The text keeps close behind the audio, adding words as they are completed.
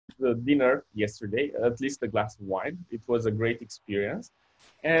the dinner yesterday, at least a glass of wine. It was a great experience.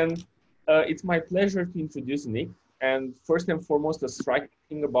 And it's my pleasure to introduce Nic. And first and foremost, a striking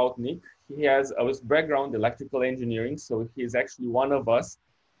thing about Nic, he has a background electrical engineering, so he's actually one of us.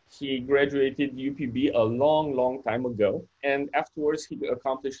 He graduated UPB a long, long time ago. And afterwards, he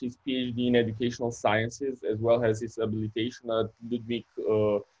accomplished his PhD in educational sciences, as well as his habilitation at Ludwig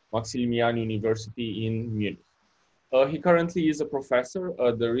Maximilian University in Munich. He currently is a professor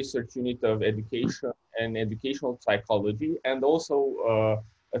at the research unit of education and educational psychology. And also,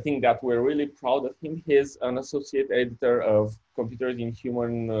 I think that we're really proud of him. He's an associate editor of Computers in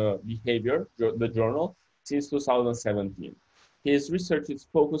Human Behavior, the journal, since 2017. His research is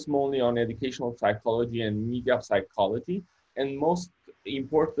focused mainly on educational psychology and media psychology. And most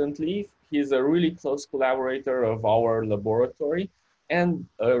importantly, he's a really close collaborator of our laboratory and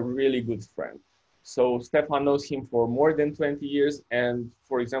a really good friend. So Stefan knows him for more than 20 years. And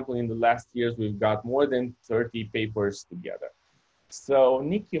for example, in the last years, we've got more than 30 papers together. So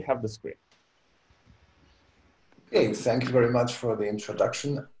Nic, you have the screen. Okay, thank you very much for the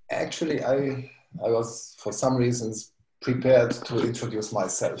introduction. Actually, I was, for some reasons, prepared to introduce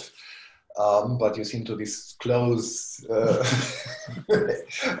myself, but you seem to disclose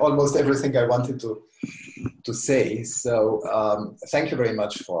almost everything I wanted to say. So thank you very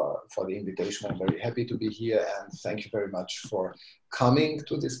much for the invitation. I'm very happy to be here, and thank you very much for coming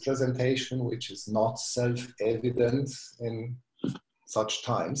to this presentation, which is not self-evident in such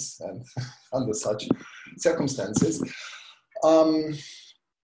times and under such circumstances.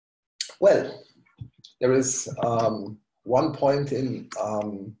 Well, there is one point in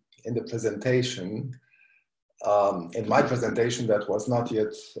the presentation, in my presentation, that was not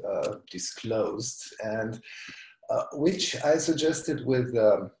yet disclosed, and which I suggested with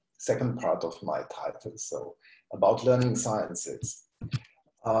the second part of my title, so about learning sciences.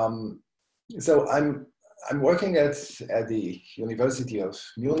 So I'm working at the University of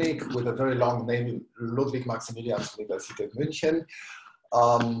Munich with a very long name, Ludwig Maximilian Universität München.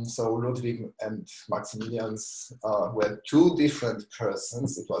 So Ludwig and Maximilians were two different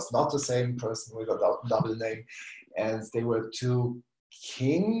persons. It was not the same person with a double name. And they were two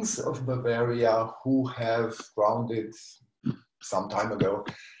kings of Bavaria who have grounded some time ago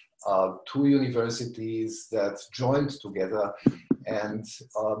two universities that joined together and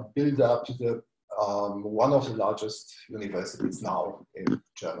built up the, one of the largest universities now in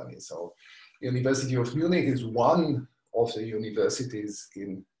Germany. So the University of Munich is one of the universities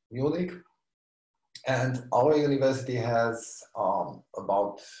in Munich, and our university has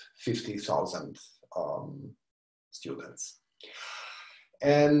about 50,000 students.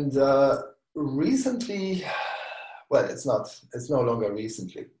 And recently, well, it's no longer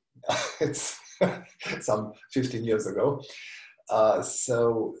recently, it's some 15 years ago.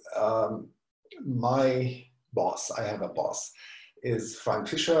 My boss, I have a boss, is Frank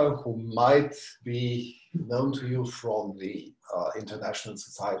Fischer, who might be known to you from the International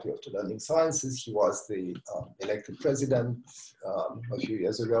Society of the Learning Sciences. He was the elected president a few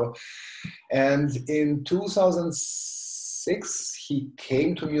years ago. And in 2006, he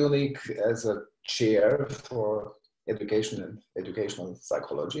came to Munich as a chair for education and educational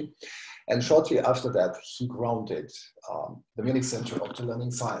psychology. And shortly after that, he grounded the Munich Center of the Learning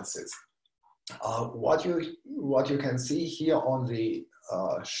Sciences. What you can see here on the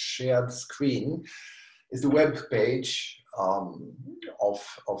shared screen is the web page of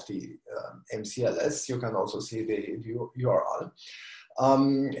the MCLS. You can also see the URL.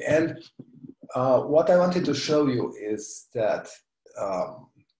 What I wanted to show you is that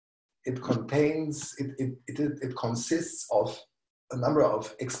it consists of a number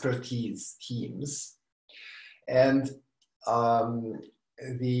of expertise teams, and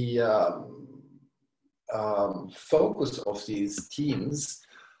the focus of these teams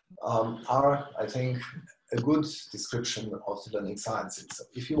are, I think, a good description of the learning sciences. So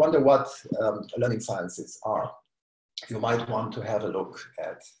if you wonder what learning sciences are, you might want to have a look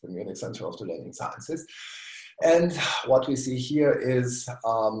at the Munich Center of the Learning Sciences. And what we see here is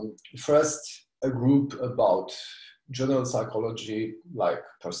first a group about general psychology, like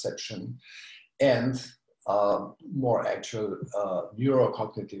perception, and more actual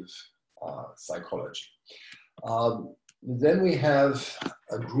neurocognitive psychology. Then we have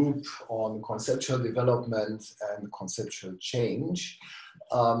a group on conceptual development and conceptual change.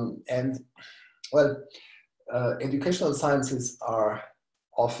 Educational sciences are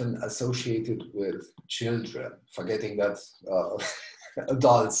often associated with children, forgetting that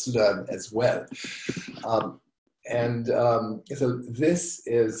adults learn as well. So this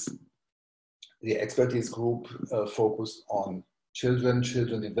is the expertise group focused on children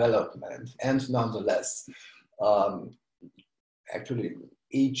development, and nonetheless, actually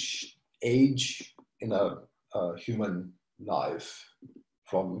each age in a human life,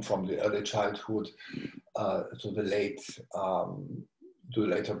 from the early childhood to the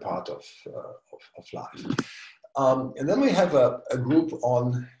later part of life. And then we have a group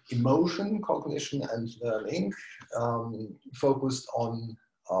on emotion, cognition, and learning, focused on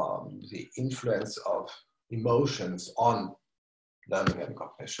the influence of emotions on learning and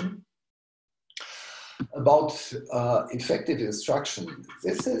cognition. About effective instruction,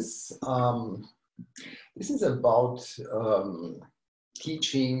 this is about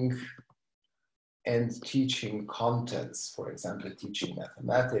teaching and teaching contents, for example, teaching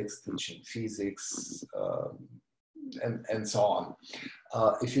mathematics, teaching physics, and so on.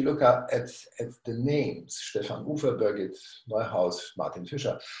 If you look at the names, Stefan Ufer, Birgit Neuhaus, Martin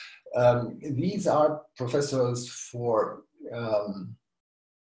Fischer, these are professors for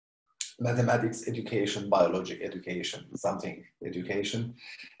mathematics education, biology education, something education.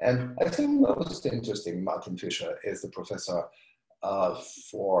 And I think most interesting, Martin Fischer is the professor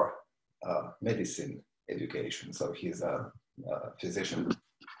for medicine education. So he's a physician.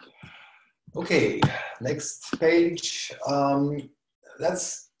 Okay, next page.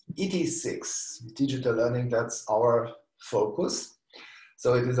 That's ET6, digital learning. That's our focus.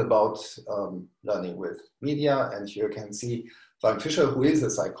 So it is about learning with media. And here you can see Frank Fischer, who is a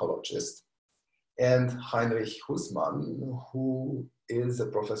psychologist, and Heinrich Hussmann, who is a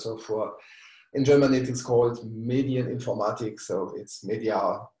professor for, in German it is called Medieninformatik, so it's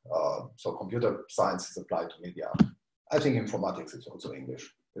media, so computer science is applied to media. I think informatics is also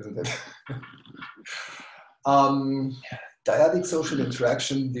English, isn't it? Dyadic social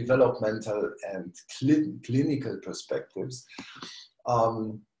interaction, developmental and clinical perspectives.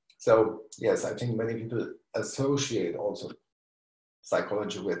 So yes, I think many people associate also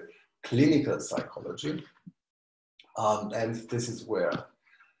psychology with clinical psychology, and this is where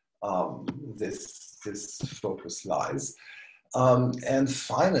this focus lies. And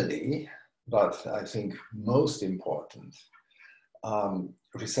finally, but I think most important,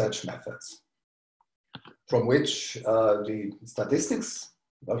 research methods, from which the statistics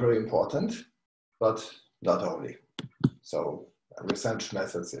are very important, but not only. So research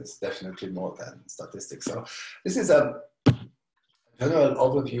methods is definitely more than statistics. So this is a general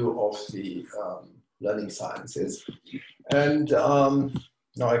overview of the learning sciences. And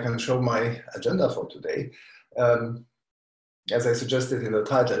now I can show my agenda for today. As I suggested in the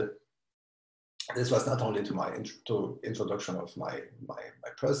title, this was not only to my introduction of my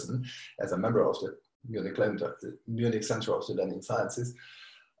person as a member of the Munich Center of the Learning Sciences,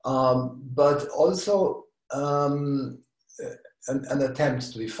 but also an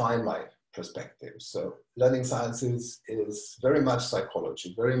attempt to define my perspective. So learning sciences is very much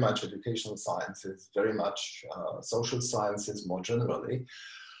psychology, very much educational sciences, very much social sciences more generally,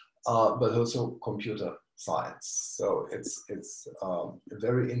 but also computer science. So it's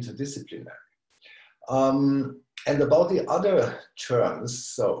very interdisciplinary. And about the other terms,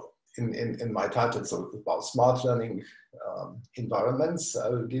 so in my title, so about smart learning environments, I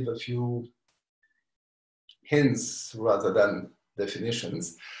will give a few hints rather than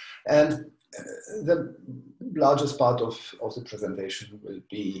definitions. And the largest part of the presentation will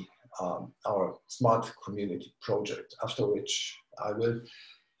be our smart community project, after which I will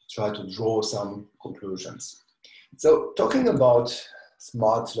try to draw some conclusions. So talking about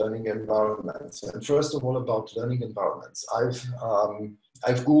smart learning environments, and first of all about learning environments, I've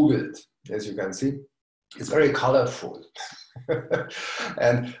Googled, as you can see. It's very colorful.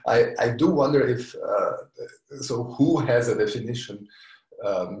 And I do wonder if, so who has a definition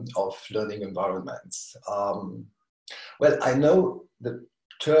of learning environments? Well, I know the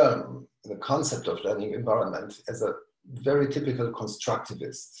term, the concept of learning environment as a very typical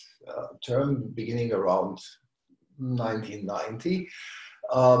constructivist term beginning around 1990.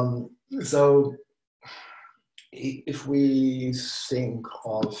 So if we think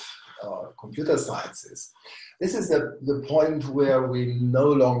of computer sciences, this is the point where we no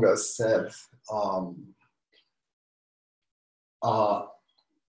longer said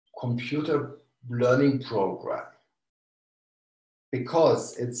computer learning program,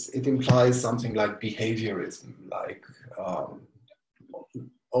 because it implies something like behaviorism, like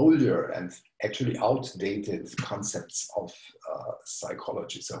older and actually outdated concepts of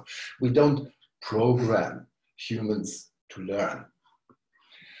psychology. So we don't program humans to learn.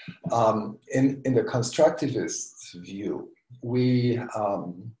 In the constructivist view, we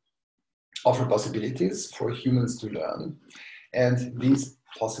offer possibilities for humans to learn, and these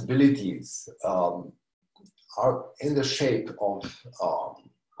possibilities are in the shape of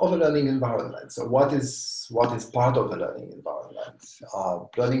a learning environment. So what is part of a learning environment?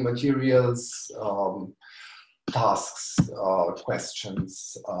 Learning materials, tasks,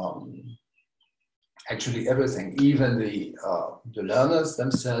 questions, actually everything, even the learners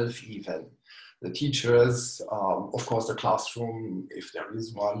themselves, even the teachers, of course the classroom, if there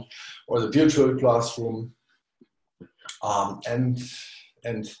is one, or the virtual classroom, and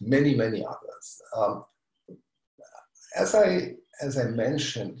many, many others. As I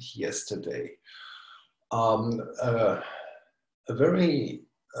mentioned yesterday, a very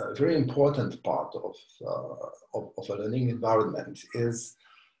important part of a learning environment is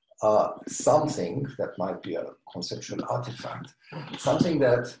something that might be a conceptual artifact, something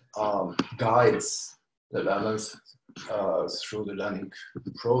that guides the learners through the learning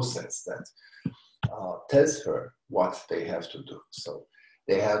process, that tells her what they have to do. So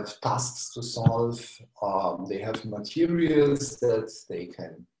they have tasks to solve, they have materials that they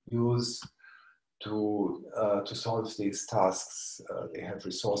can use to solve these tasks, they have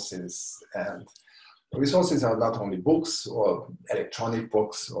resources, and resources are not only books or electronic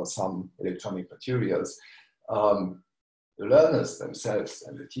books or some electronic materials. The learners themselves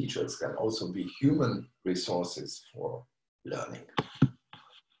and the teachers can also be human resources for learning.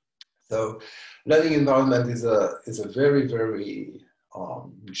 So learning environment is a very, very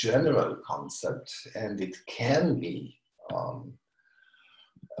general concept, and it can be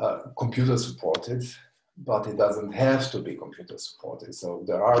computer supported, but it doesn't have to be computer supported. So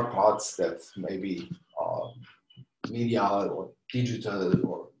there are parts that may be media or digital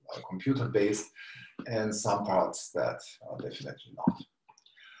or computer based, and some parts that are definitely not.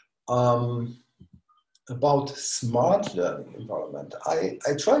 About smart learning environment, I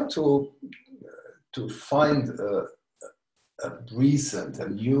tried to find a recent, a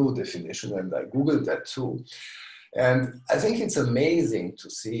new definition, and I Googled that too. And I think it's amazing to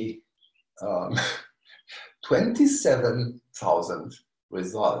see 27,000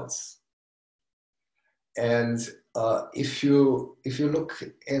 results. And if you look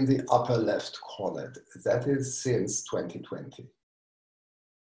in the upper left corner, that is since 2020.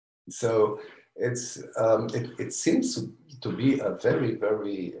 So it seems to be a very,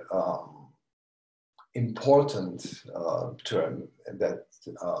 very important term that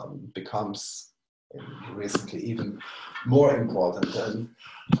becomes recently even more important. And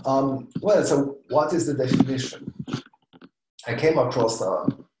well, so what is the definition? I came across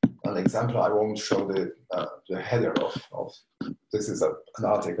an example. I won't show the header of this is an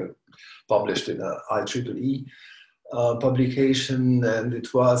article published in an IEEE publication, and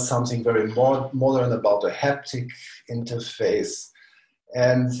it was something very modern about a haptic interface.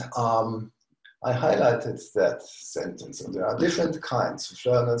 And I highlighted that sentence, and there are different kinds of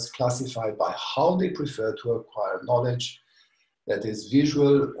learners classified by how they prefer to acquire knowledge that is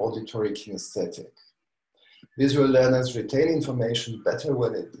visual, auditory, kinesthetic. Visual learners retain information better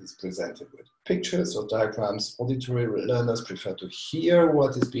when it is presented with pictures or diagrams. Auditory learners prefer to hear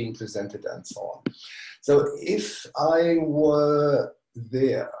what is being presented, and so on. So if I were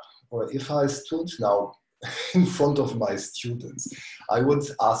there, or if I stood now in front of my students, I would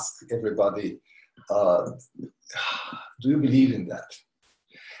ask everybody, do you believe in that?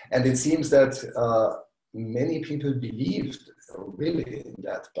 And it seems that many people believed really in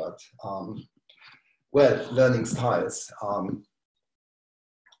that, but well, learning styles,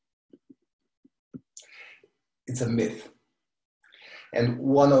 it's a myth. And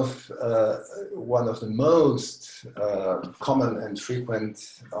one of the most common and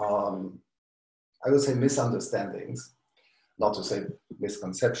frequent, I would say, misunderstandings, not to say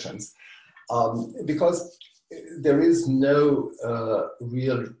misconceptions, because there is no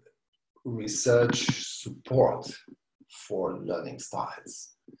real research support for learning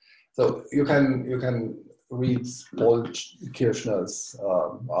styles. So you can read Paul Kirchner's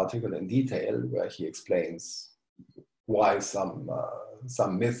article in detail, where he explains why some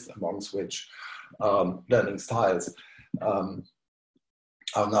myths, amongst which learning styles are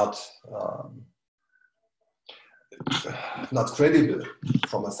not credible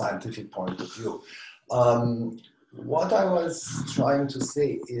from a scientific point of view. What I was trying to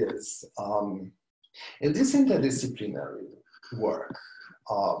say is, in this interdisciplinary work,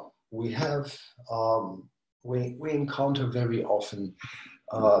 we have we encounter very often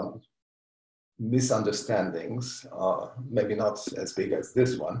misunderstandings, maybe not as big as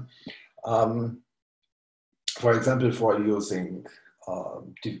this one. For example, for using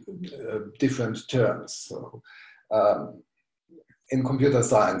different terms. So in computer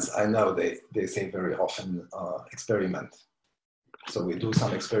science, I know they say very often experiment. So we do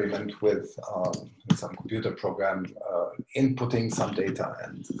some experiment with some computer program, inputting some data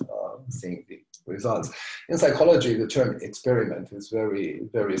and seeing the results. In psychology, the term experiment is very,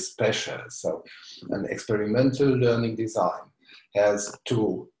 very special. So an experimental learning design has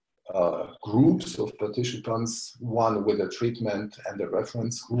two groups of participants, one with a treatment and the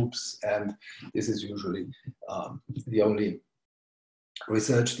reference groups, and this is usually the only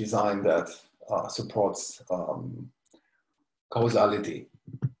research design that supports causality.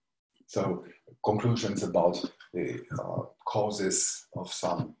 So conclusions about the causes of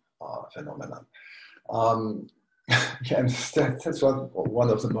some phenomenon. And that's one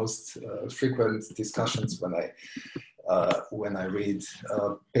of the most frequent discussions when I read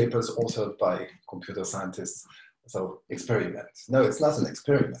papers authored by computer scientists. So experiment. No, it's not an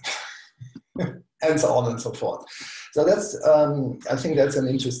experiment. And so on and so forth. So that's, I think that's an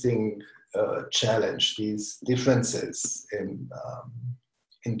interesting challenge, these differences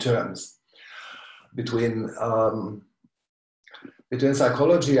in terms between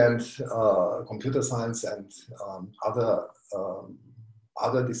psychology and computer science and other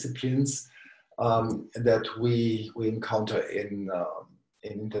disciplines that we encounter in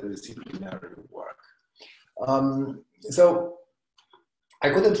interdisciplinary work. So I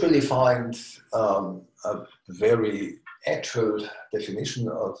couldn't really find a very actual definition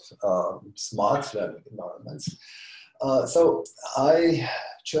of smart learning environments. So I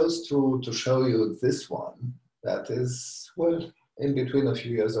chose to show you this one that is, well, in between a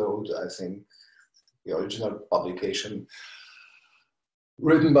few years old, I think. The original publication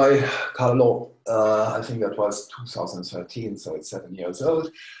written by Carlo, I think that was 2013, so it's 7 years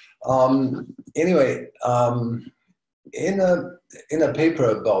old. Anyway, in a paper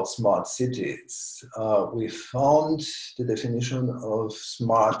about smart cities, we found the definition of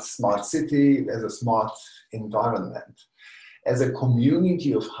smart city as a smart environment, as a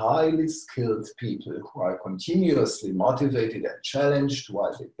community of highly skilled people who are continuously motivated and challenged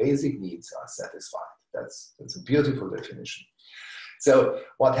while their basic needs are satisfied. That's a beautiful definition. So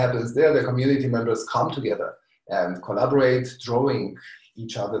what happens there? The community members come together and collaborate, drawing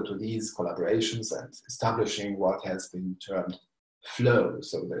each other to these collaborations and establishing what has been termed flow.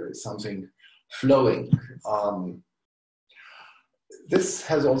 So there is something flowing. This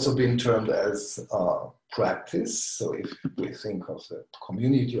has also been termed as practice. So if we think of the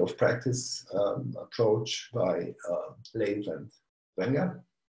community of practice approach by Leith and Wenger.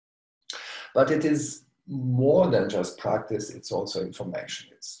 But it is more than just practice, it's also information,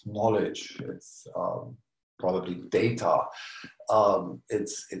 it's knowledge, it's probably data,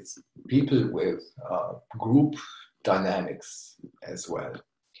 it's people with group dynamics as well.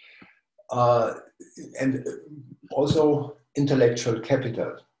 And also intellectual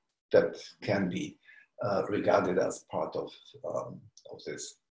capital that can be regarded as part of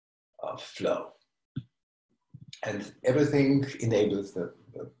this flow. And everything enables the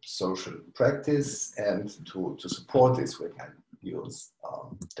social practice, and to support this we can use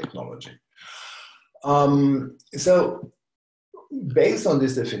technology. So based on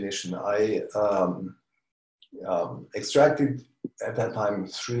this definition, I extracted at that time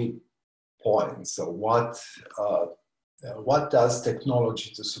 3 points. So what does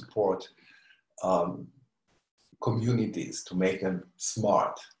technology to support communities, to make them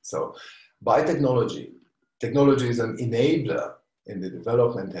smart? So by technology is an enabler in the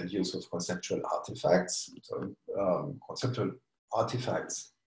development and use of conceptual artifacts. So conceptual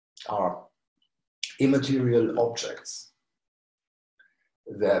artifacts are immaterial objects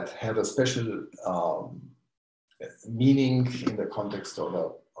that have a special meaning in the context of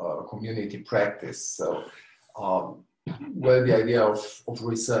a community practice. So, well, the idea of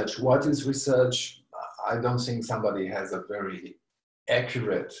research. What is research? I don't think somebody has a very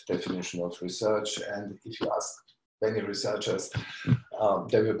accurate definition of research, and if you ask many researchers,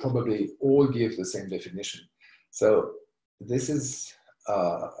 they will probably all give the same definition. So this is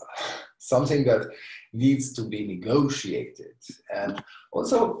something that needs to be negotiated, and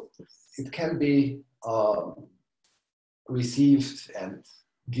also it can be received and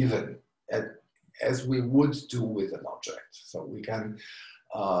given as we would do with an object. So we can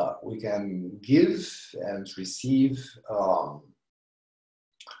give and receive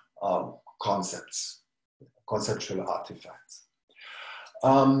concepts, conceptual artifacts.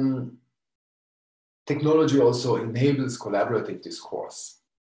 Technology also enables collaborative discourse.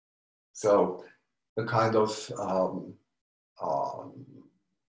 So the kind of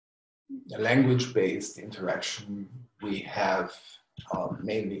language-based interaction we have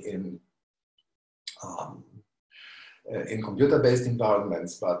mainly in computer-based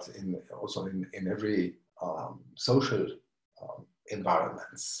environments, but also in every social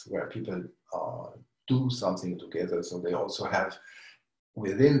environments where people do something together. So they also have,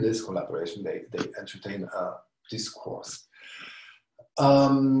 within this collaboration, they entertain a discourse.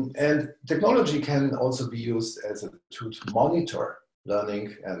 And technology can also be used as a tool to monitor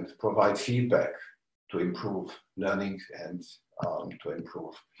learning and provide feedback to improve learning and to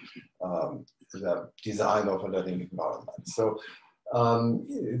improve the design of a learning environment. So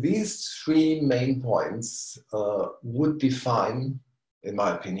these three main points would define, in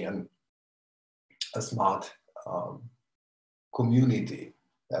my opinion, a smart community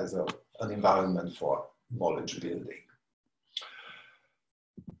as an environment for knowledge building.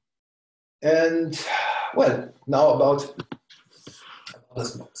 And well, now about the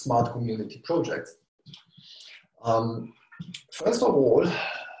smart community project. First of all,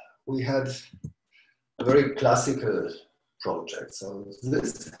 we had a very classical project. So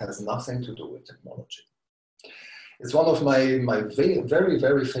this has nothing to do with technology. It's one of my very,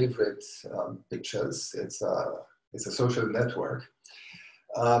 very favorite pictures. It's a social network.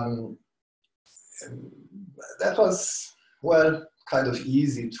 That was, well, kind of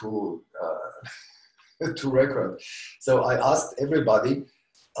easy to record. So I asked everybody,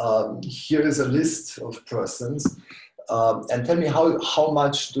 here is a list of persons, and tell me how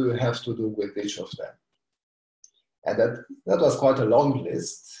much do you have to do with each of them? And that was quite a long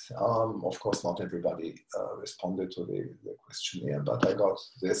list. Of course, not everybody responded to the questionnaire, but I got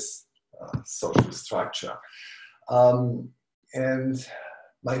this social structure. And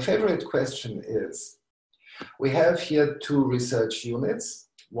my favorite question is, we have here two research units,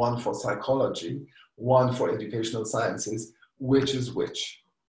 one for psychology, one for educational sciences. Which is which?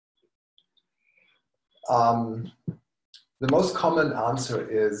 The most common answer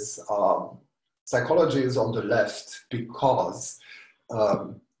is psychology is on the left because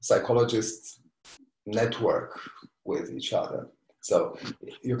psychologists network with each other. So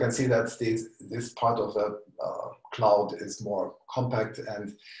you can see that this part of the cloud is more compact,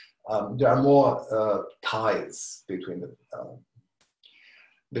 and there are more ties between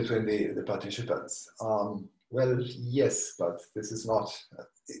the participants. Well, yes, but this is not,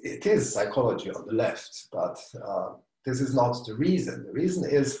 it is psychology on the left, but this is not the reason. The reason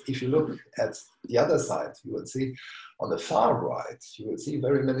is, if you look at the other side, you will see on the far right, you will see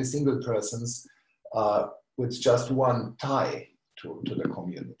very many single persons with just one tie to the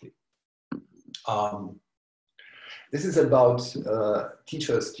community. This is about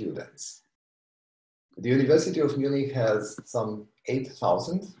teacher-students. The University of Munich has some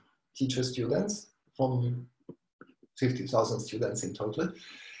 8,000 teacher-students from 50,000 students in total.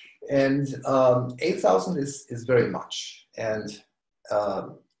 And 8,000 is very much. And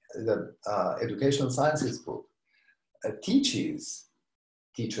the educational sciences group teaches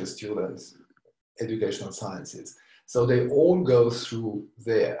teacher-students educational sciences. So they all go through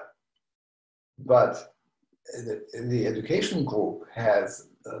there. But the education group has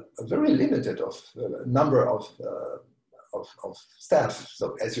a very limited number of staff,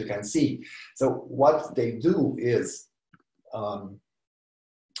 so as you can see. So what they do is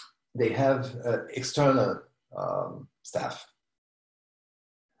they have external staff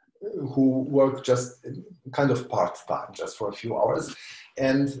who work just kind of part-time, just for a few hours,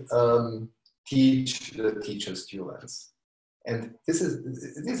 and teach the teacher-students. And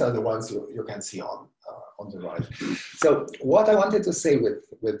these are the ones you can see on the right. So what I wanted to say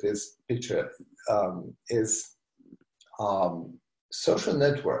with this picture is social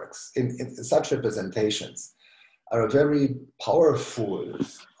networks in such representations are a very powerful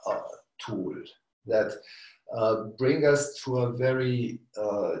tool that bring us to a very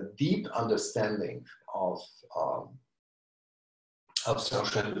deep understanding of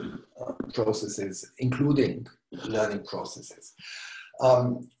social processes, including learning processes.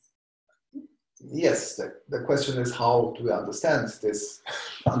 Yes, the question is, how do we understand this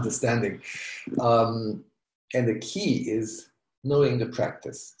understanding? And the key is knowing the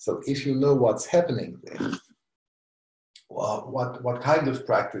practice. So if you know what's happening there, what kind of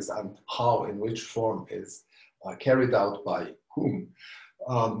practice and how, in which form is carried out by whom,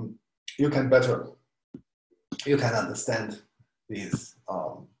 you can understand these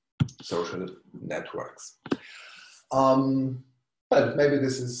social networks. Well, maybe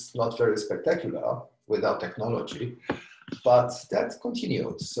this is not very spectacular without technology, but that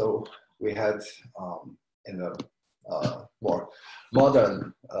continued. So we had in a more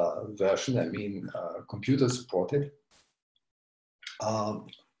modern version, I mean computer supported,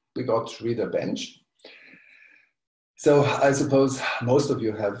 we got Reader Bench. So I suppose most of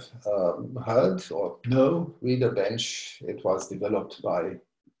you have heard or know Reader Bench. It was developed by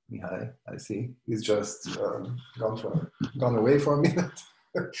Mihai, I see. He's just gone away for a minute.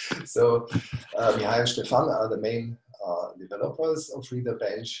 So Mihai and Stefan are the main developers of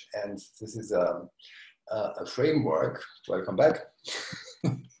ReaderBench, and this is a framework. Welcome back.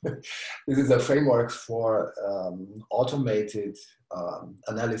 This is a framework for automated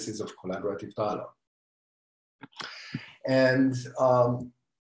analysis of collaborative dialogue. And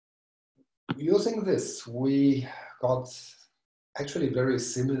using this, we got actually very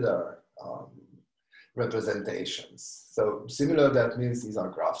similar representations. So similar, that means these are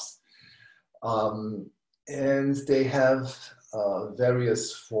graphs. And they have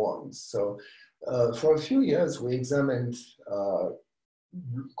various forms. So for a few years, we examined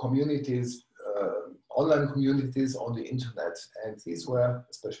communities, online communities on the internet, and these were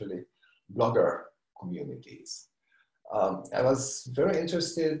especially blogger communities. I was very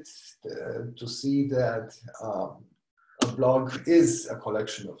interested to see that a blog is a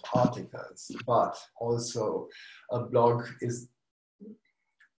collection of articles, but also a blog is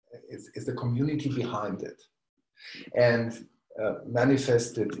the community behind it, and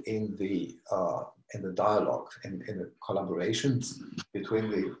manifested in the dialogue and in the collaborations between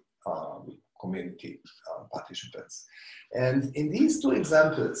the community participants. And in these two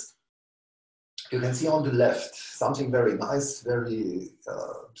examples, you can see on the left something very nice, very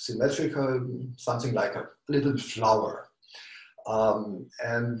symmetrical, something like a little flower.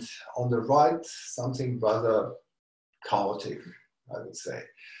 And on the right, something rather chaotic, I would say.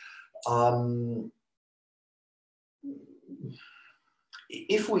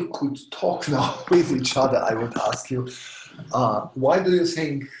 If we could talk now with each other, I would ask you, why do you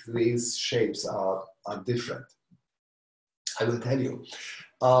think these shapes are different? I will tell you.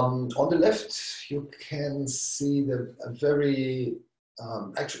 On the left, you can see a very,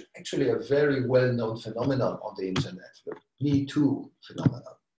 actually a very well-known phenomenon on the internet, the Me Too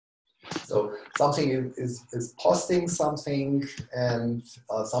phenomenon. So something is posting something, and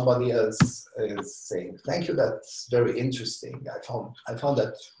somebody else is saying, "Thank you, that's very interesting. I found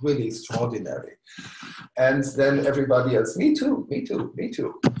that really extraordinary." And then everybody else, "Me too, me too, me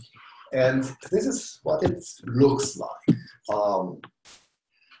too." And this is what it looks like.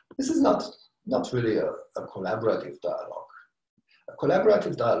 This is not really a collaborative dialogue. A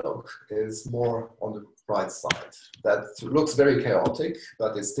collaborative dialogue is more on the right side. That looks very chaotic,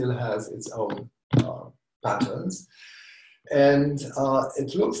 but it still has its own patterns. And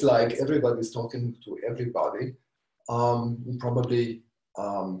it looks like everybody's talking to everybody, probably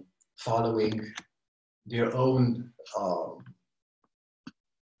following their own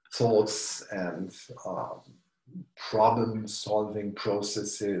thoughts and problem-solving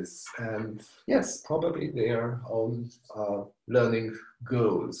processes, and yes, probably their own learning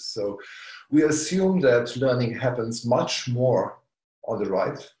goals. So we assume that learning happens much more on the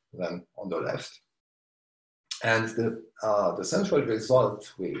right than on the left. And the central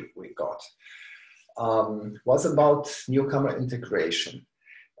result we got was about newcomer integration.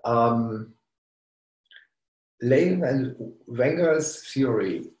 Lane and Wenger's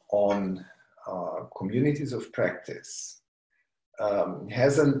theory on communities of practice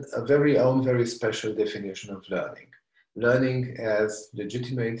has a very special definition of learning. Learning as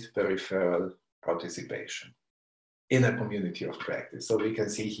legitimate peripheral participation in a community of practice. So we can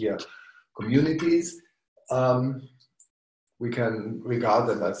see here communities, we can regard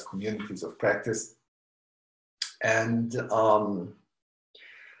them as communities of practice, and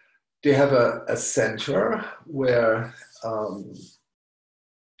they have a center where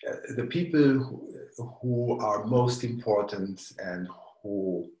the people who are most important and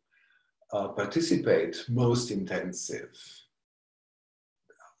who participate most intensive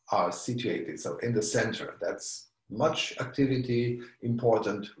are situated. So in the center, that's much activity,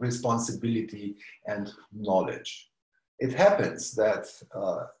 important responsibility, and knowledge. It happens that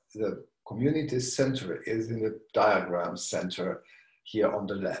the community center is in the diagram center here on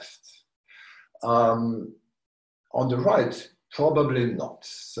the left. On the right, probably not.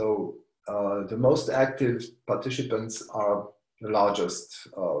 So the most active participants are the largest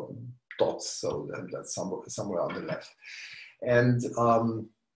dots, so that's somewhere on the left. And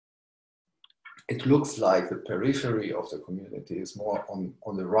it looks like the periphery of the community is more on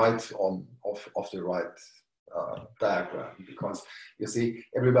the right of the right diagram, because you see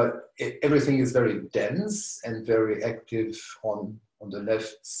everything is very dense and very active on the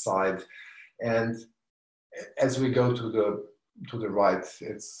left side, and as we go to the right,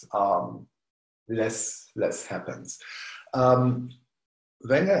 it's less happens.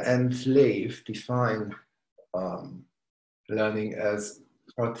 Wenger and Leif define learning as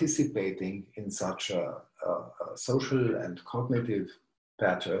participating in such a social and cognitive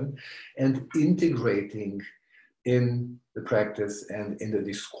pattern and integrating in the practice and in the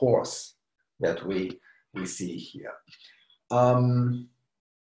discourse that we see here.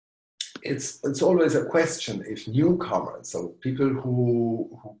 It's always a question if newcomers, so people who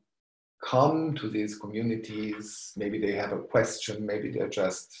come to these communities, maybe they have a question, maybe they're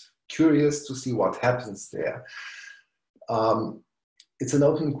just curious to see what happens there. It's an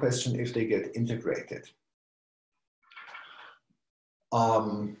open question if they get integrated.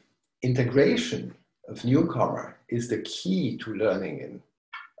 Integration of newcomer is the key to learning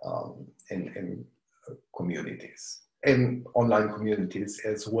in communities, in online communities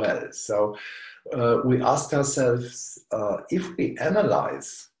as well. So we asked ourselves, if we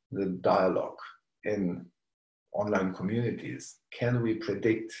analyze the dialogue in online communities, can we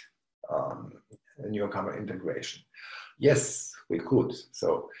predict a newcomer integration? Yes, we could.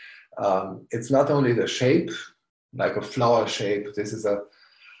 So it's not only the shape, like a flower shape. This is a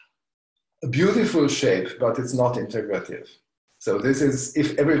beautiful shape, but it's not integrative. So this is,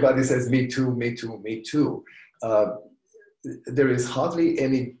 if everybody says me too, me too, me too, there is hardly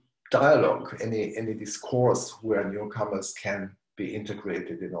any dialogue, any discourse where newcomers can be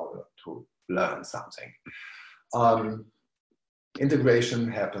integrated in order to learn something.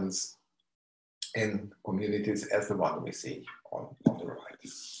 Integration happens in communities as the one we see on the right.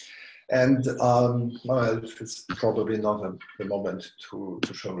 And well, it's probably not the moment to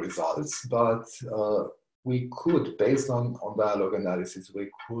show results, but we could, based on dialogue analysis, we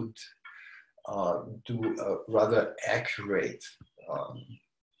could do a rather accurate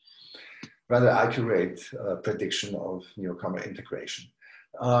prediction of newcomer integration.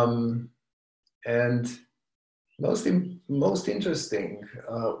 And most interesting,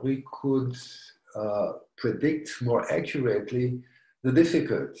 we could predict more accurately the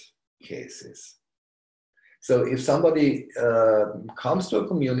difficult cases. So if somebody comes to a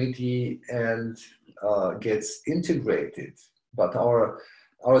community and gets integrated, but our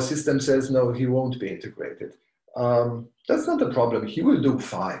system says, no, he won't be integrated, that's not a problem. He will do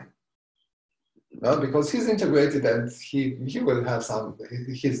fine. Because he's integrated and he will have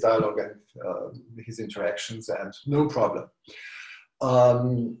his dialogue and his interactions, and no problem.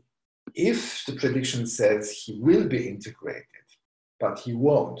 If the prediction says he will be integrated, but he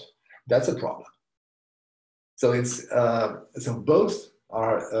won't, that's a problem. So it's so both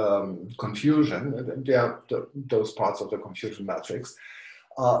are confusion. They are those parts of the confusion matrix,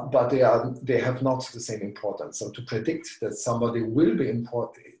 but they have not the same importance. So to predict that somebody will be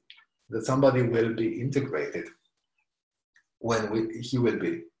integrated when he will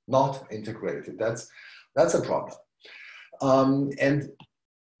be not integrated, that's a problem. And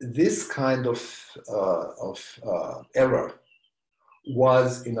this kind of error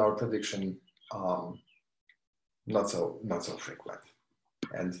was in our prediction not so frequent,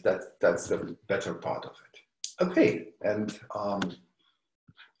 and that's the better part of it. Okay, and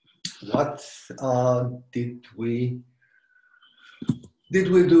what did we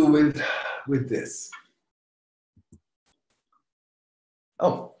do with this?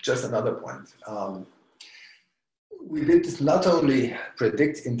 Oh, just another point. We did not only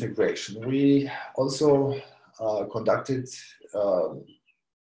predict integration, we also conducted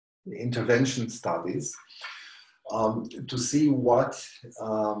intervention studies to see what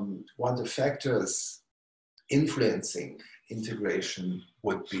the factors influencing integration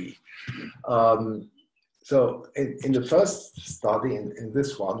would be. So in the first study, in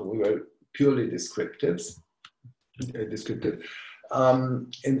this one, we were purely descriptive. In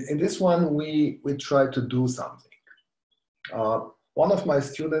this one, we tried to do something. One of my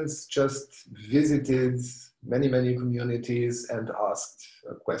students just visited many communities and asked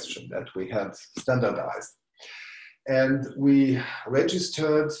a question that we had standardized. And we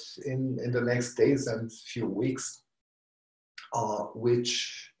registered in the next days and few weeks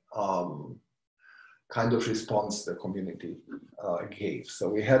which kind of response the community gave. So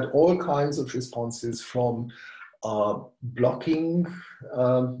we had all kinds of responses, from blocking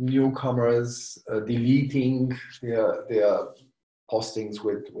newcomers, deleting their postings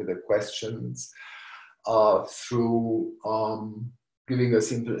with the questions, through giving a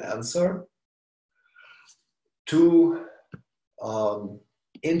simple answer, to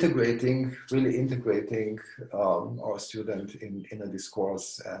really integrating our student in a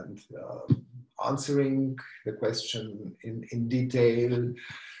discourse and answering the question in detail,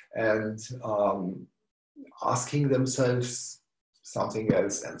 and asking themselves something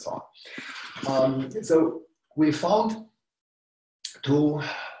else, and so on. So we found two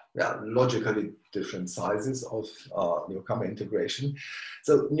logically different sizes of newcomer integration.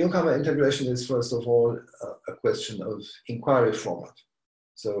 So newcomer integration is, first of all, a question of inquiry format.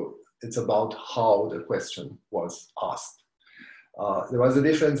 So it's about how the question was asked. There was a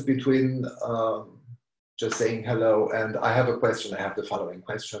difference between just saying hello and I have a question, I have the following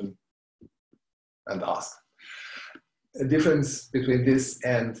question, and ask. A difference between this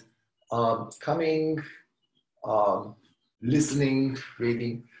and coming, listening,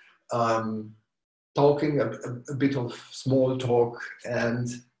 reading, talking, a bit of small talk, and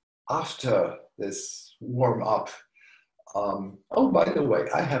after this warm up, oh, by the way,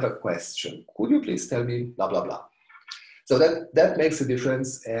 I have a question. Could you please tell me blah, blah, blah. So that makes a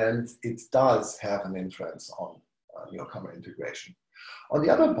difference, and it does have an influence on newcomer integration. On the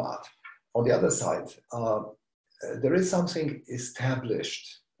other part, on the other side, there is something established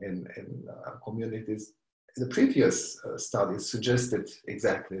in communities. The previous studies suggested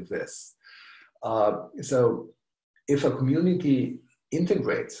exactly this. So if a community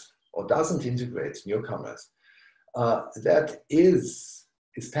integrates or doesn't integrate newcomers, that is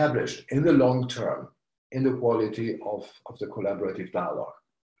established in the long term in the quality of the collaborative dialogue.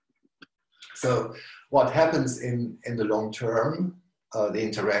 So what happens in the long term, the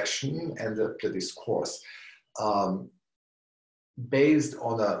interaction and the discourse, based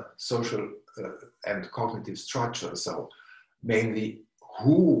on a social and cognitive structure, so mainly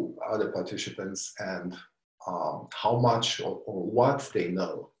who are the participants and how much or what they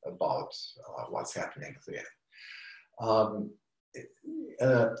know about what's happening there.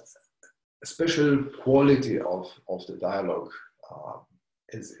 A special quality of the dialogue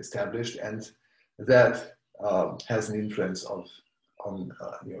is established, and that has an influence on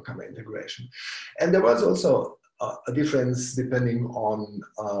newcomer integration. And there was also a difference depending on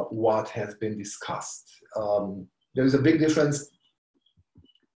what has been discussed. There is a big difference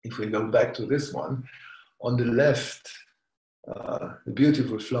if we go back to this one. On the left, the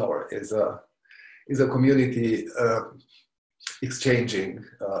beautiful flower is a community exchanging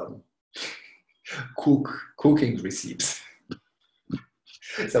cooking recipes.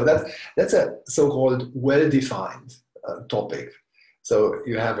 So that's a so-called well-defined topic. So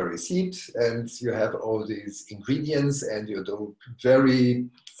you have a receipt and you have all these ingredients and you do very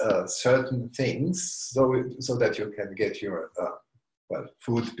certain things so that you can get your well,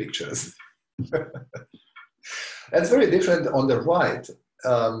 food pictures. That's very different on the right.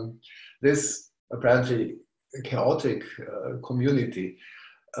 This apparently chaotic community,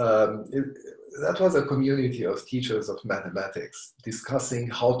 that was a community of teachers of mathematics discussing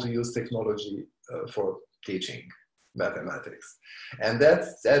how to use technology for teaching mathematics. And that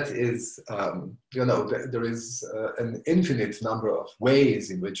is, you know, there is an infinite number of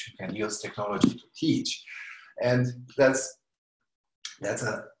ways in which you can use technology to teach. And that's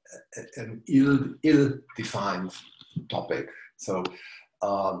an ill-defined topic. So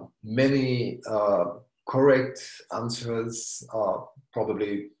many correct answers,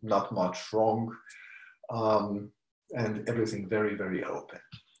 probably not much wrong, and everything very, very open.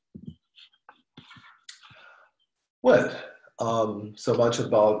 Well, so much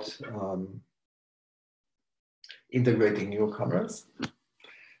about integrating newcomers.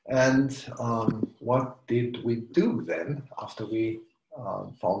 And what did we do then after we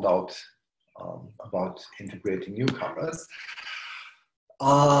found out about integrating newcomers?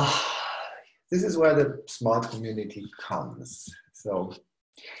 This is where the smart community comes. So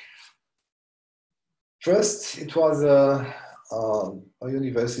first, it was a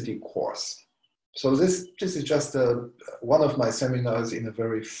university course. So this is just one of my seminars in a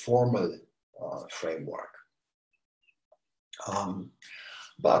very formal framework.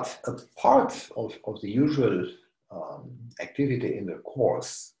 But a part of the usual activity in the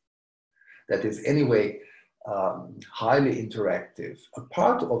course that is anyway highly interactive, a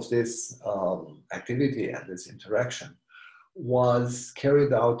part of this activity and this interaction was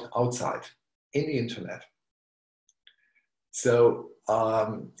carried out outside in the internet. So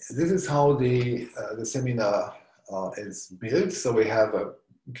this is how the seminar is built. So we have a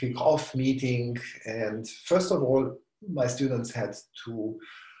kick-off meeting, and first of all, my students had to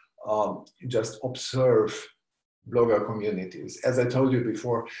just observe Blogger communities. As I told you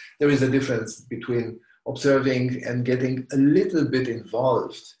before, there is a difference between observing and getting a little bit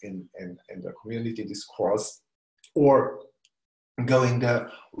involved in the community discourse, or going there,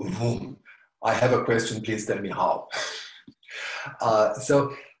 boom, I have a question, please tell me how.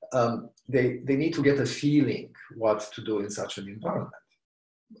 So they need to get a feeling what to do in such an environment.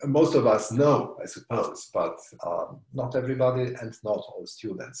 Most of us know, I suppose, but not everybody and not all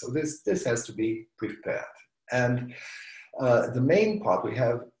students. So this has to be prepared. And the main part, we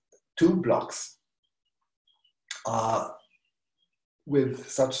have 2 blocks with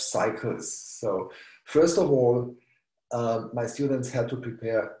such cycles. So first of all, my students had to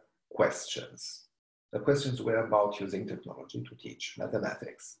prepare questions. The questions were about using technology to teach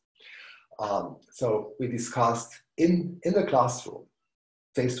mathematics. So we discussed in the classroom,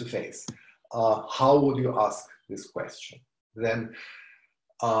 face to face, how would you ask this question? Then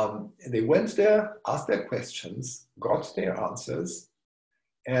they went there, asked their questions, got their answers,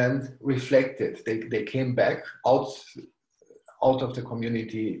 and reflected. They came back out of the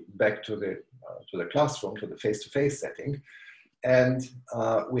community back to the classroom, to the face-to-face setting, and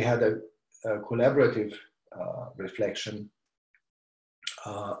we had a collaborative reflection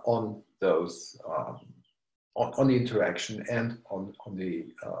on those on the interaction and on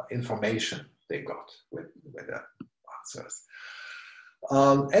the information they got with the answers.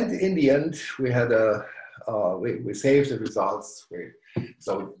 And in the end, we had we saved the results.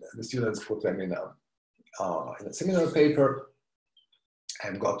 So the students put them in a seminar paper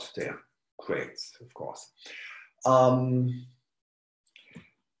and got their grades, of course.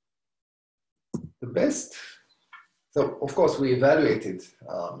 The best, so of course we evaluated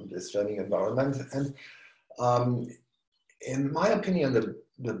this learning environment, and in my opinion,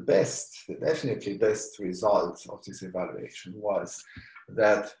 the best, the definitely best result of this evaluation was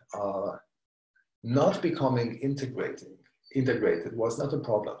that not becoming integrated was not a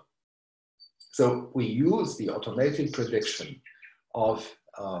problem. So we used the automated prediction of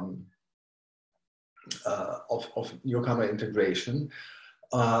newcomer integration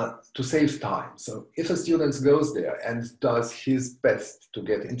to save time. So if a student goes there and does his best to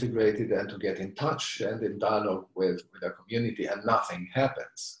get integrated and to get in touch and in dialogue with a community and nothing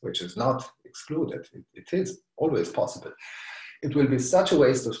happens, which is not excluded, it is always possible, it will be such a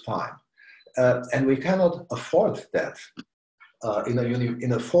waste of time. And we cannot afford that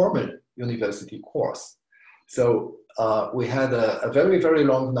in a formal university course. So we had a very, very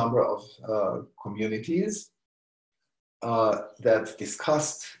long number of communities that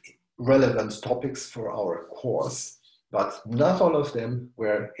discussed relevant topics for our course, but not all of them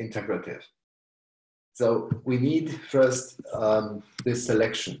were integrative. So we need first this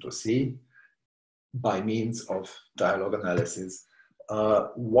selection to see, by means of dialogue analysis,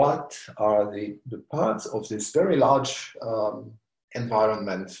 what are the parts of this very large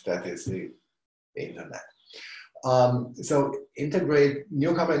environment that is the internet. So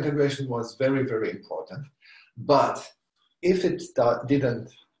newcomer integration was very, very important, but if it didn't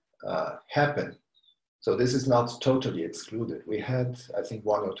happen, so this is not totally excluded. We had, I think,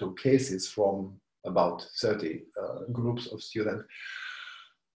 1 or 2 cases from about 30 groups of students.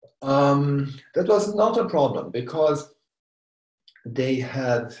 That was not a problem because they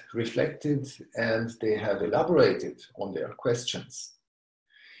had reflected and they had elaborated on their questions,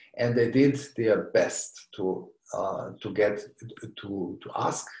 and they did their best to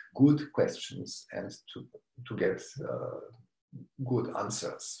ask good questions and to get good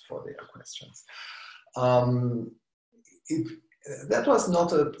answers for their questions. That was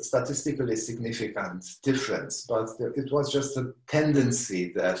not a statistically significant difference, but it was just a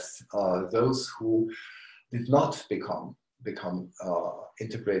tendency that those who did not become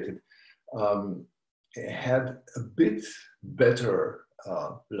integrated had a bit better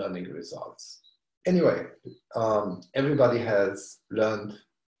learning results. Anyway, everybody has learned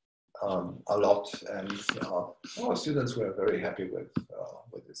a lot, and our students were very happy with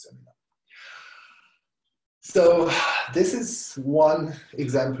this seminar. So this is one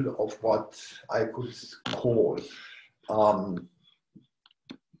example of what I could call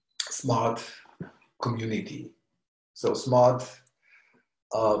smart community. So smart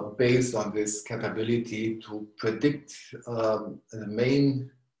based on this capability to predict the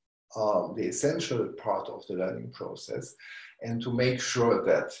essential part of the learning process and to make sure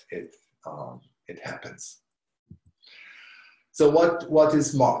that it happens. So what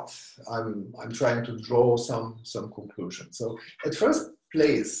is smart? I'm trying to draw some conclusions. So at first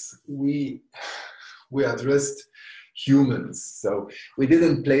place, we addressed humans. So we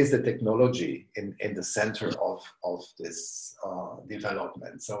didn't place the technology in the center of this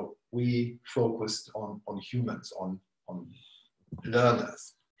development. So we focused on humans, on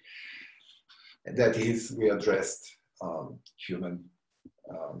learners. And that is, we addressed human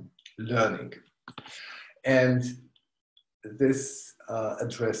learning. And this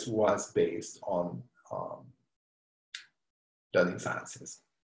address was based on learning sciences.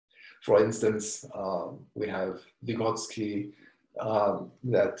 For instance, we have Vygotsky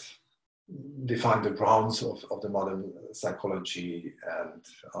that defined the grounds of the modern psychology, and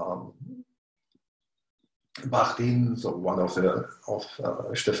Bachdin, so one of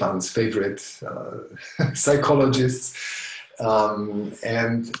Stefan's favorite psychologists,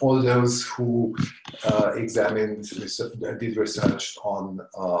 and all those who did research on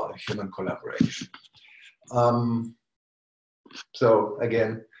human collaboration. So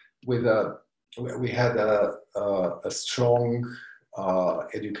again, we had a strong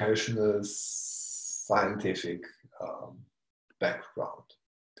educational, scientific background.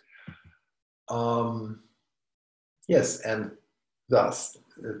 Yes, and thus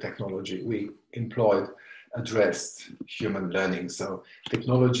the technology we employed addressed human learning. So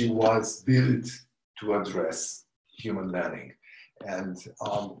technology was built to address human learning. And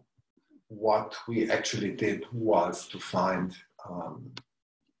what we actually did was to find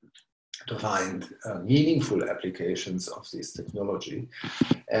meaningful applications of this technology,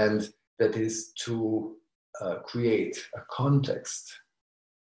 and that is to create a context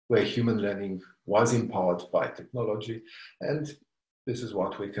where human learning was empowered by technology, and this is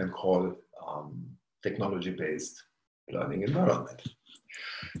what we can call technology-based learning environment.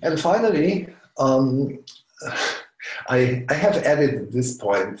 And finally, I have added this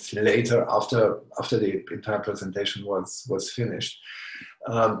point later after the entire presentation was finished,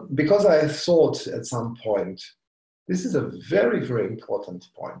 because I thought at some point, this is a very, very important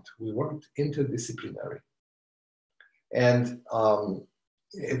point. We want interdisciplinary. And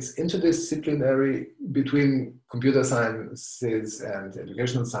it's interdisciplinary between computer sciences and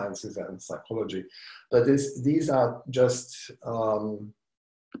educational sciences and psychology. But these are just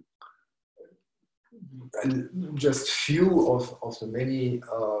few of the many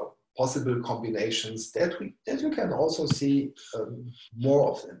possible combinations that you can also see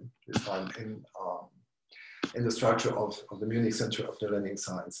more of them this time in the structure of the Munich Center of the Learning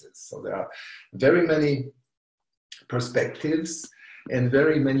Sciences. So there are very many perspectives and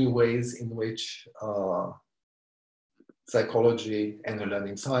very many ways in which psychology and the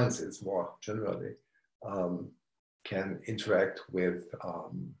learning sciences more generally can interact with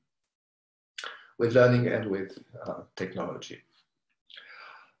learning and with technology.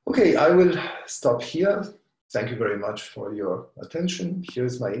 Okay, I will stop here. Thank you very much for your attention.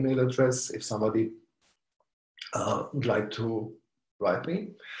 Here's my email address if somebody would like to write me.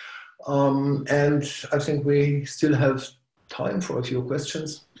 And I think we still have time for a few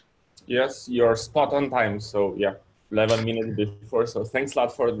questions. Yes, you're spot on time. So yeah, 11 minutes before. So thanks a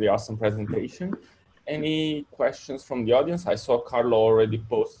lot for the awesome presentation. Any questions from the audience? I saw Carlo already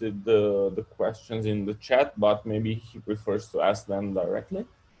posted the questions in the chat, but maybe he prefers to ask them directly.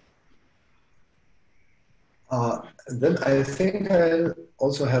 Then I think I'll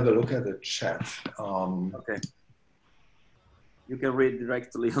also have a look at the chat. Okay. You can read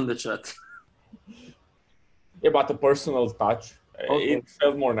directly on the chat. Yeah, but a personal touch. Okay. It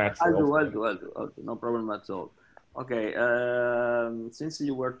felt more natural. I'll do. Okay, no problem at all. Okay, since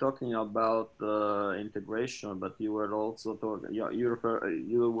you were talking about integration, but you were also talking,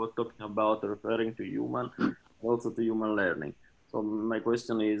 you were talking about referring to human, also to human learning. So my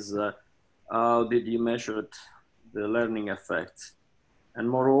question is, how did you measure the learning effect? And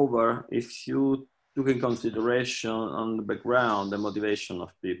moreover, if you took in consideration on the background, the motivation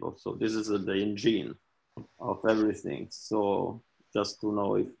of people. So this is the engine of everything. So just to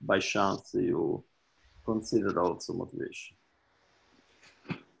know if by chance you considered also motivation.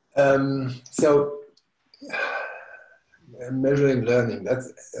 So measuring learning,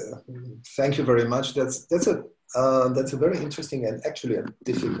 that's thank you very much. That's a very interesting and actually a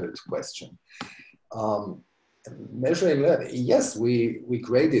difficult question. Measuring learning, yes, we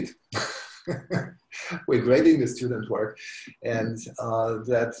graded. We're grading the student work, and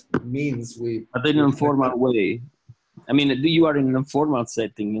that means we. But in an informal way. I mean, you are in an informal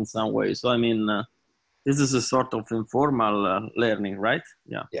setting in some way. So I mean, this is a sort of informal learning, right?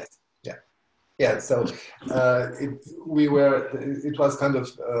 Yeah. Yes. Yeah. Yeah. So it was kind of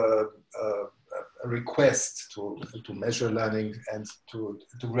a request to measure learning and to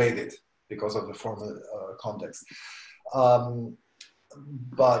grade it because of the formal context.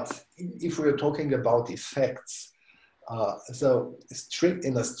 But if we're talking about effects, so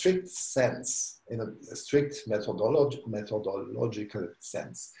in a strict sense, in a strict methodological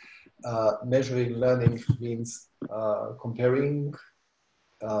sense, measuring learning means comparing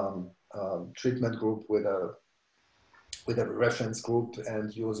treatment group with a reference group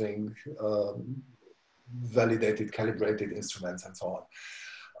and using validated, calibrated instruments and so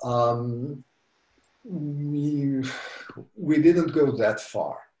on. We didn't go that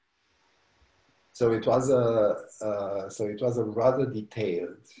far. So it was a rather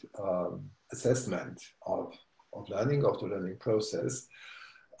detailed assessment of learning, of the learning process,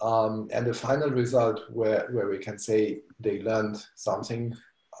 and the final result where we can say they learned something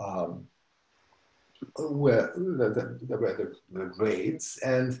were the grades,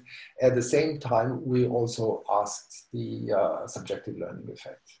 and at the same time we also asked the subjective learning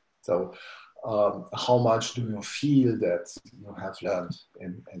effect. So how much do you feel that you have learned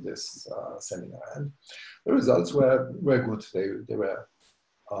in this seminar? And the results were good. They were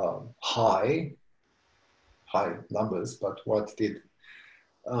high numbers, but what did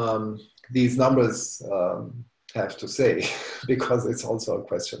these numbers have to say? Because it's also a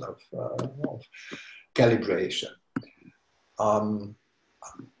question of calibration.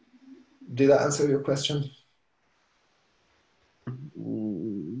 Did I answer your question?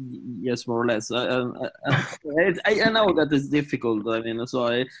 Yes, more or less. I know that it's difficult. I mean, so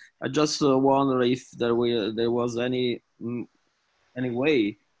I just wonder if there was any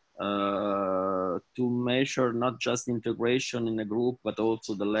way to measure not just integration in a group, but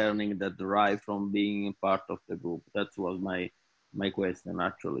also the learning that derived from being part of the group. That was my question,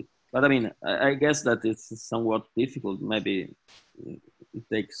 actually. But I mean, I guess that it's somewhat difficult. Maybe it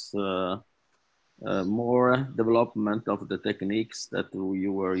takes more development of the techniques that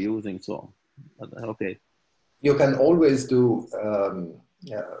you were using. So, but, okay. You can always do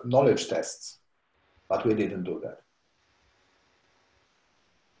knowledge tests, but we didn't do that.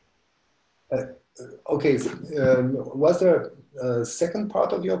 Okay, was there a second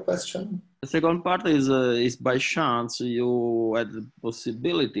part of your question? The second part is by chance you had the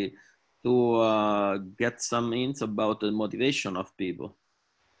possibility to get some hints about the motivation of people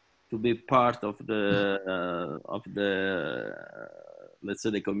to be part of the let's say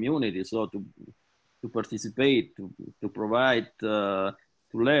the community, so to participate, to provide, to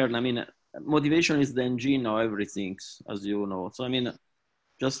learn. I mean, motivation is the engine of everything, as you know. So I mean,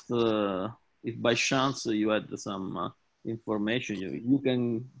 just if by chance you had some information, you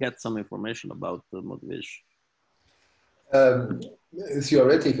can get some information about the motivation.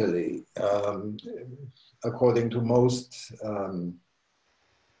 Theoretically, according to most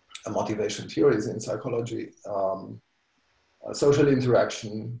motivation theories in psychology, social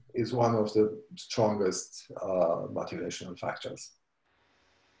interaction is one of the strongest motivational factors.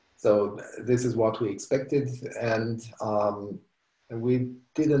 So this is what we expected, and we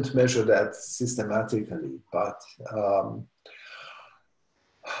didn't measure that systematically, but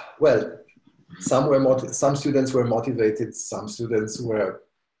well, some students were motivated, some students were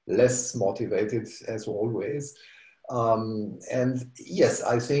less motivated, as always. And yes,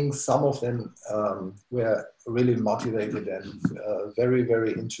 I think some of them were really motivated and very,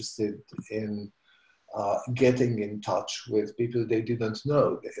 very interested in getting in touch with people they didn't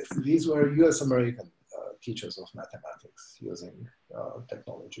know. These were US American teachers of mathematics using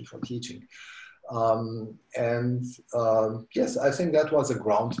technology for teaching. Yes, I think that was a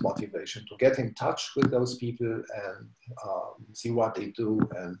ground motivation to get in touch with those people and see what they do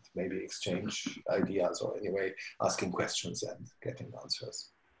and maybe exchange ideas, or anyway, asking questions and getting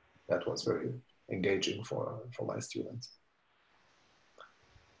answers. That was very engaging for my students.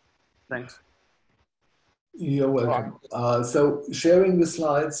 Thanks. You're welcome. So sharing the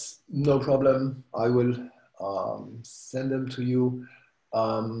slides, no problem. I will send them to you.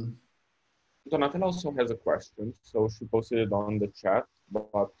 Donatella also has a question, so she posted it on the chat,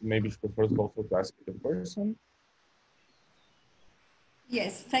 but maybe she prefers also to ask it in person.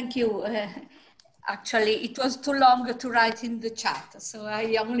 Yes, thank you. Actually, it was too long to write in the chat, so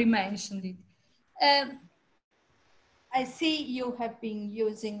I only mentioned it. I see you have been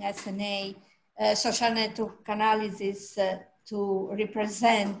using SNA, social network analysis, to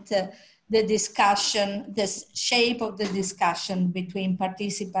represent the discussion, the shape of the discussion between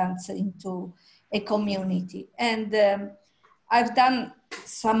participants into a community. And I've done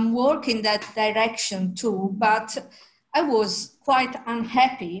some work in that direction too, but I was quite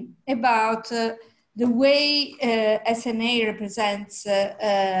unhappy about the way SNA represents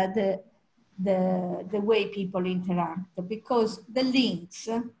the way people interact, because the links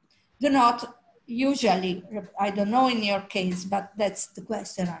do not usually, I don't know in your case, but that's the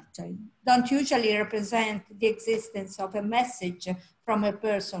question actually, don't usually represent the existence of a message from a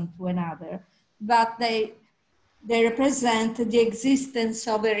person to another, but they represent the existence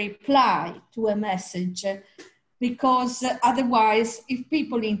of a reply to a message, because otherwise, if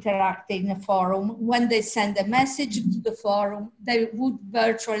people interact in a forum, when they send a message to the forum, they would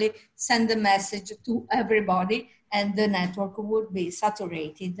virtually send a message to everybody and the network would be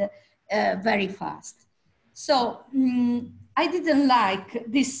saturated very fast. So I didn't like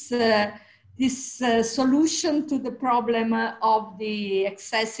this, solution to the problem of the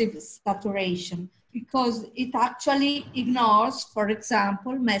excessive saturation, because it actually ignores, for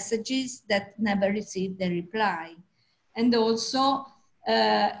example, messages that never receive the reply. And also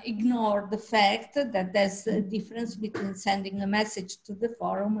ignore the fact that there's a difference between sending a message to the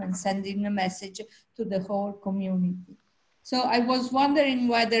forum and sending a message to the whole community. So I was wondering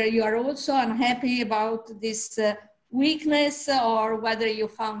whether you are also unhappy about this weakness or whether you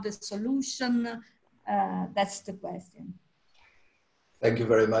found a solution. That's the question. Thank you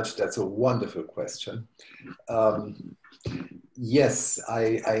very much. That's a wonderful question. Yes,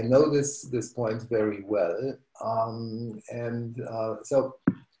 I know this point very well. So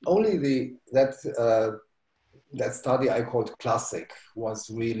only that study I called classic was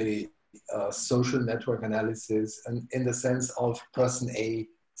really social network analysis, and in the sense of person A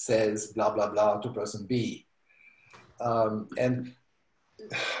says blah, blah, blah to person B. And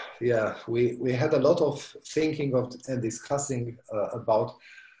yeah, we had a lot of thinking of and discussing about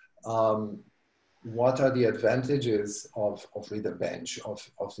what are the advantages of Reader Bench, of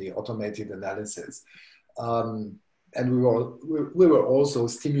the automated analysis. And we were also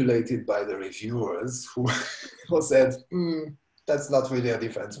stimulated by the reviewers who said, that's not really a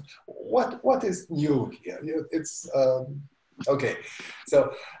difference. What is new here? It's, okay.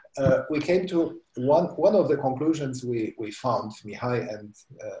 So we came to one of the conclusions we found, Mihai and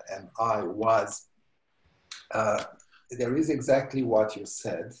I, was there is exactly what you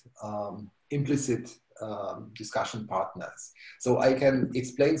said, implicit discussion partners. So I can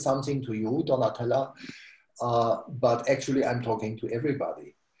explain something to you, Donatella, but actually I'm talking to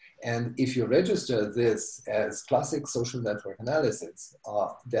everybody. And if you register this as classic social network analysis,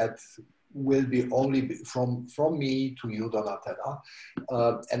 that will be only from me to you, Donatella,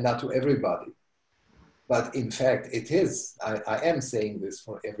 and not to everybody. But in fact, it is. I am saying this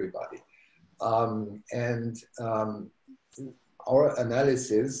for everybody. Our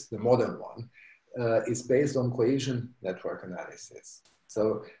analysis, the modern one, is based on cohesion network analysis.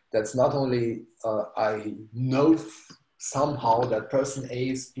 So that's not only I know somehow that person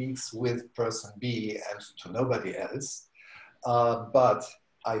A speaks with person B and to nobody else, but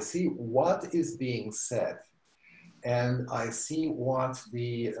I see what is being said, and I see what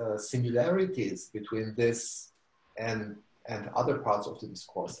the similarities between this and other parts of the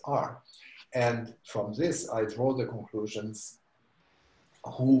discourse are. And from this, I draw the conclusions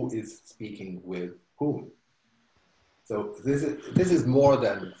who is speaking with whom. So this is more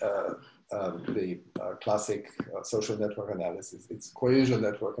than the classic social network analysis. It's cohesion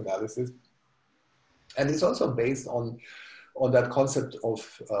network analysis. And it's also based on that concept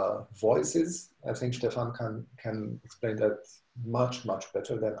of voices. I think Stefan can explain that much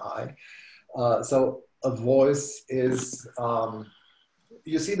better than I. So a voice is,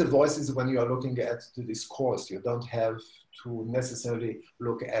 you see the voices when you are looking at the discourse. You don't have to necessarily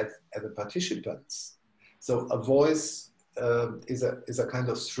look at the participants. So a voice is a kind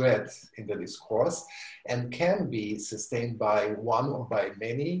of thread in the discourse and can be sustained by one or by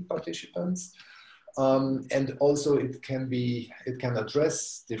many participants. And also it can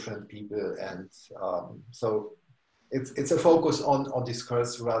address different people, and so it's a focus on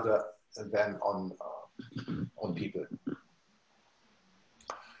discourse rather than on people,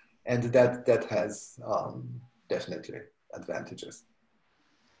 and that has definitely advantages.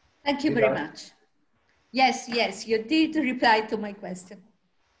 Thank you very much. Yes, you did reply to my question.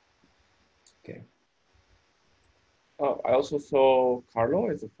 Okay. I also saw Carlo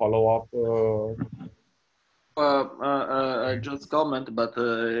as a follow-up. I just comment, but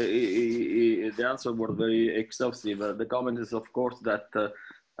the answer was very exhaustive. The comment is, of course, that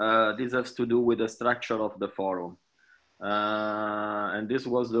this has to do with the structure of the forum. And this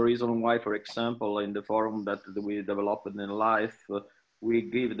was the reason why, for example, in the forum that we developed in life, we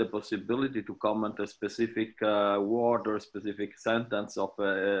give the possibility to comment a specific word or specific sentence of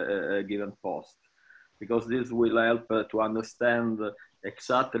a given post, because this will help to understand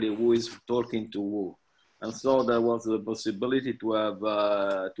exactly who is talking to who. And so there was the possibility to have,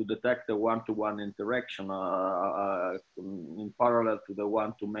 to detect a one-to-one interaction in parallel to the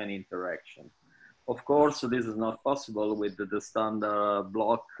one-to-many interaction. Of course, this is not possible with the standard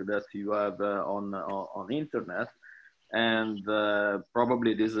block that you have on internet. And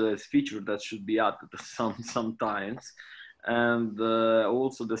probably this is a feature that should be added sometimes. And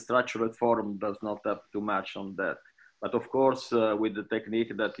also the structured forum does not have too much on that. But of course, with the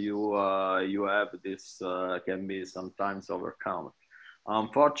technique that you have, this can be sometimes overcome.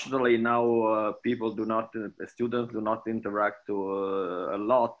 Unfortunately, now students do not interact a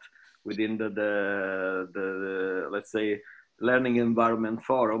lot within the let's say, learning environment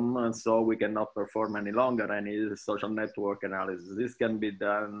forum, and so we cannot perform any longer any social network analysis. This can be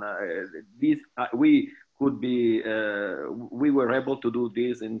done. We were able to do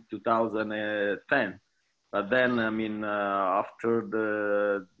this in 2010. But then, I mean, after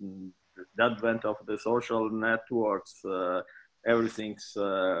the advent of the social networks, everything's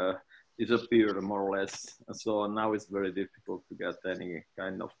disappeared more or less. And so now it's very difficult to get any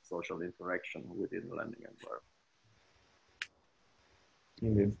kind of social interaction within the learning environment.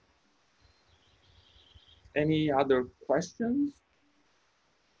 Indeed. Any other questions?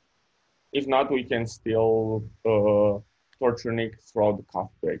 If not, we can still torture Nic throughout the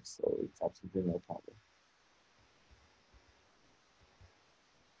coffee break, so it's absolutely no problem.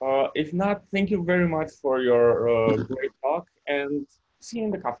 If not, thank you very much for your great talk, and see you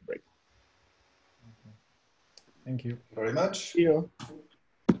in the coffee break. Thank you very much. See you.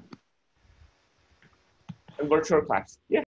 And virtual class. Yeah.